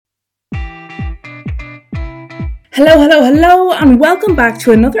Hello, and welcome back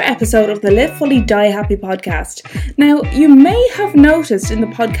to another episode of the Live Fully Die Happy podcast. Now, you may have noticed in the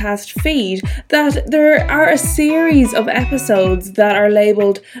podcast feed that there are a series of episodes that are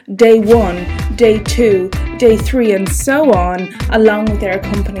labelled Day 1, Day 2, Day 3, and so on, along with their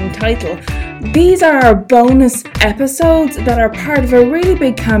accompanying title. These are our bonus episodes that are part of a really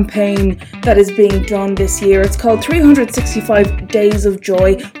big campaign that is being done this year. It's called 365 Days of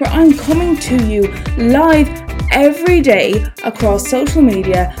Joy, where I'm coming to you live every day across social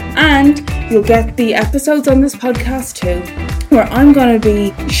media, and you'll get the episodes on this podcast too, where I'm going to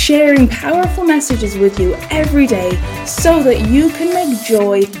be sharing powerful messages with you every day so that you can make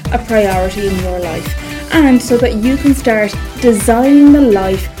joy a priority in your life, and so that you can start designing the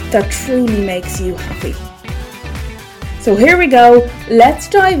life that truly makes you happy. So here we go, let's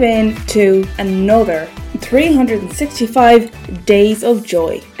dive into another 365 Days of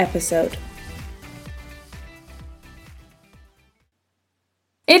Joy episode.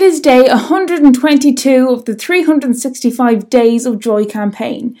 It is day 122 of the 365 Days of Joy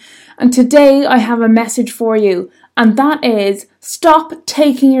campaign, and today I have a message for you, and that is, stop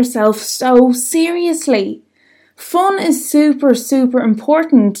taking yourself so seriously. Fun is super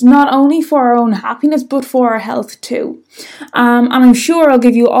important, not only for our own happiness, but for our health too. And I'm sure I'll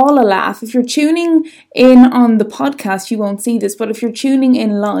give you all a laugh. If you're tuning in on the podcast, you won't see this, but if you're tuning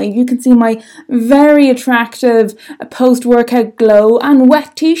in live, you can see my very attractive post-workout glow and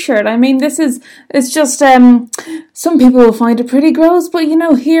wet t-shirt. I mean, it's just, some people will find it pretty gross, but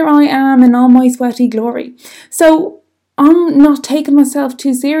here I am in all my sweaty glory. So I'm not taking myself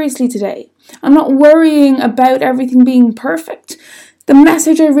too seriously today. I'm not worrying about everything being perfect. The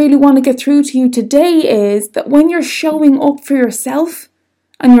message I really want to get through to you today is that when you're showing up for yourself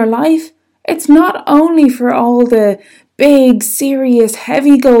and your life, it's not only for all the big, serious,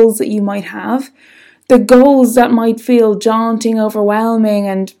 heavy goals that you might have, the goals that might feel daunting, overwhelming,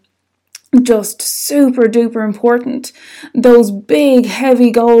 and just super duper important. Those big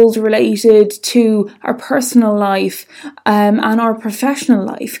heavy goals related to our personal life and our professional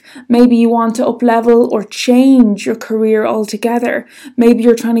life. Maybe you want to up level or change your career altogether. Maybe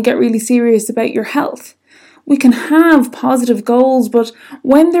you're trying to get really serious about your health. We can have positive goals, but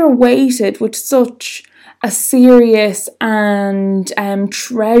when they're weighted with such a serious and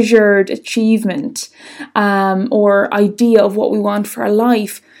treasured achievement or idea of what we want for our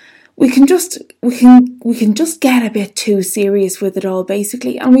life, we can just get a bit too serious with it all,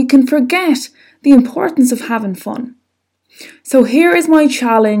 basically, and we can forget the importance of having fun. So here is my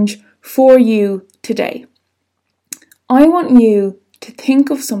challenge for you today. I want you to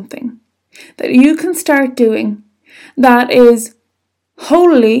think of something that you can start doing that is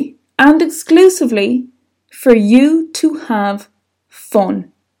wholly and exclusively for you to have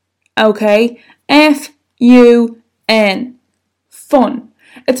fun. Okay? F-U-N. Fun.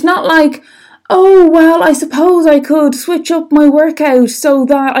 It's not like, oh, well, I suppose I could switch up my workout so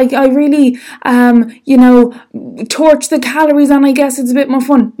that I really, torch the calories and I guess it's a bit more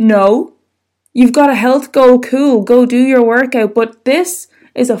fun. No, you've got a health goal, cool, go do your workout. But this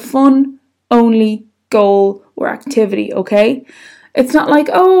is a fun-only goal or activity, okay? It's not like,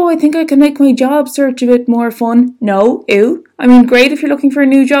 oh, I think I can make my job search a bit more fun. No, ew. I mean, great if you're looking for a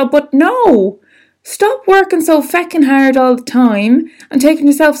new job, but no. Stop working so feckin' hard all the time and taking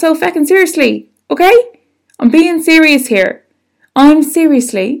yourself so feckin' seriously, okay? I'm being serious here. I'm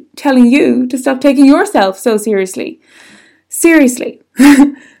seriously telling you to stop taking yourself so seriously. Seriously.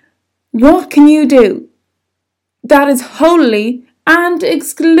 What can you do that is wholly and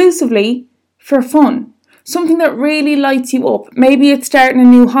exclusively for fun? Something that really lights you up. Maybe it's starting a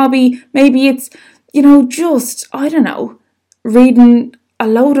new hobby. Maybe it's, reading a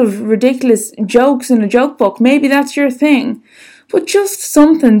load of ridiculous jokes in a joke book. Maybe that's your thing. But just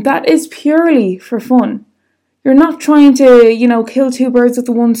something that is purely for fun. You're not trying to, kill two birds with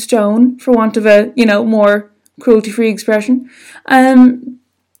the one stone, for want of a, more cruelty-free expression.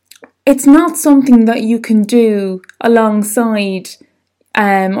 It's not something that you can do alongside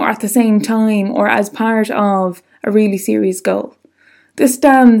or at the same time or as part of a really serious goal. This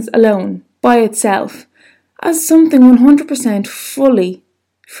stands alone, by itself, as something 100% fully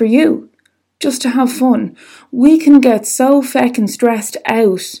for you, just to have fun. We can get so feckin' stressed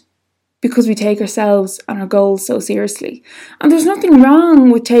out because we take ourselves and our goals so seriously. And there's nothing wrong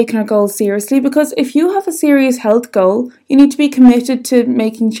with taking our goals seriously, because if you have a serious health goal, you need to be committed to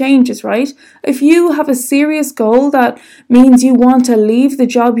making changes, right? If you have a serious goal that means you want to leave the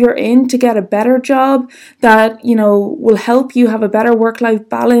job you're in to get a better job that, will help you have a better work-life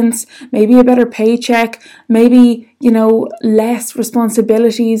balance, maybe a better paycheck, maybe, less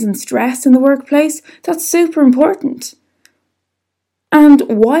responsibilities and stress in the workplace, that's super important. And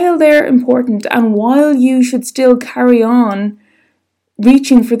while they're important, and while you should still carry on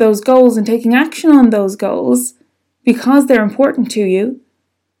reaching for those goals and taking action on those goals because they're important to you,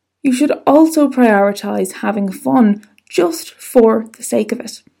 you should also prioritize having fun just for the sake of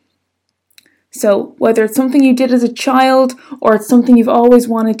it. So whether it's something you did as a child or it's something you've always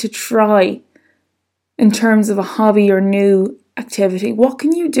wanted to try in terms of a hobby or new activity, what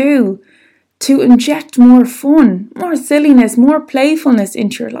can you do to inject more fun, more silliness, more playfulness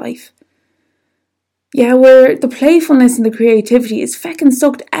into your life? Yeah, where the playfulness and the creativity is feckin'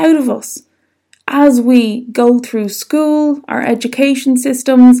 sucked out of us as we go through school, our education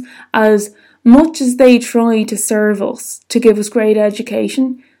systems, as much as they try to serve us, to give us great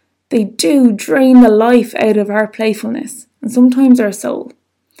education, they do drain the life out of our playfulness and sometimes our soul.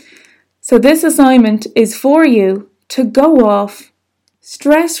 So this assignment is for you to go off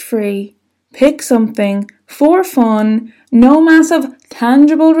stress-free, pick something for fun. No massive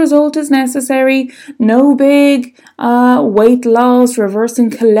tangible result is necessary. No big weight loss, reversing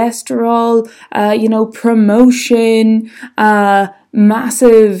cholesterol, promotion,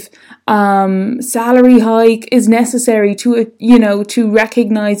 massive salary hike is necessary to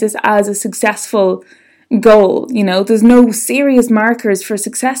recognize this as a successful goal. There's no serious markers for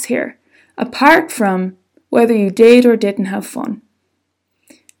success here, apart from whether you did or didn't have fun.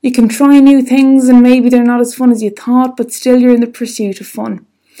 You can try new things and maybe they're not as fun as you thought, but still you're in the pursuit of fun.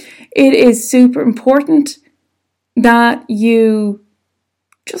 It is super important that you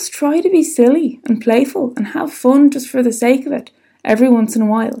just try to be silly and playful and have fun just for the sake of it every once in a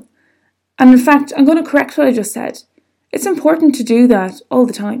while. And in fact, I'm going to correct what I just said. It's important to do that all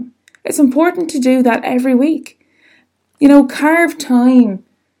the time. It's important to do that every week. Carve time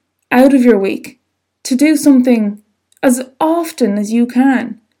out of your week to do something as often as you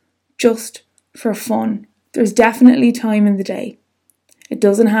can, just for fun. There's definitely time in the day. It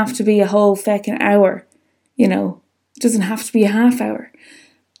doesn't have to be a whole feckin' hour, It doesn't have to be a half hour.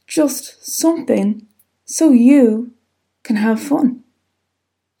 Just something so you can have fun.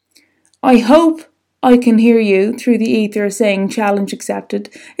 I hope I can hear you through the ether saying challenge accepted.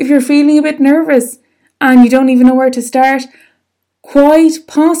 If you're feeling a bit nervous and you don't even know where to start, quite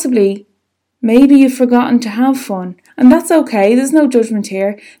possibly, maybe you've forgotten to have fun. And that's okay, there's no judgment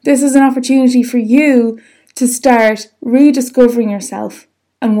here. This is an opportunity for you to start rediscovering yourself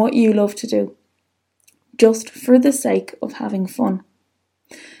and what you love to do, just for the sake of having fun.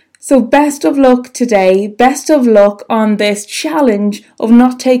 So best of luck today, best of luck on this challenge of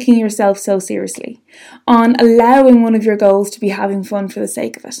not taking yourself so seriously, on allowing one of your goals to be having fun for the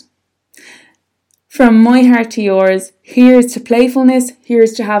sake of it. From my heart to yours, here's to playfulness,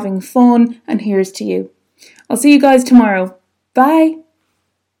 here's to having fun, and here's to you. I'll see you guys tomorrow. Bye!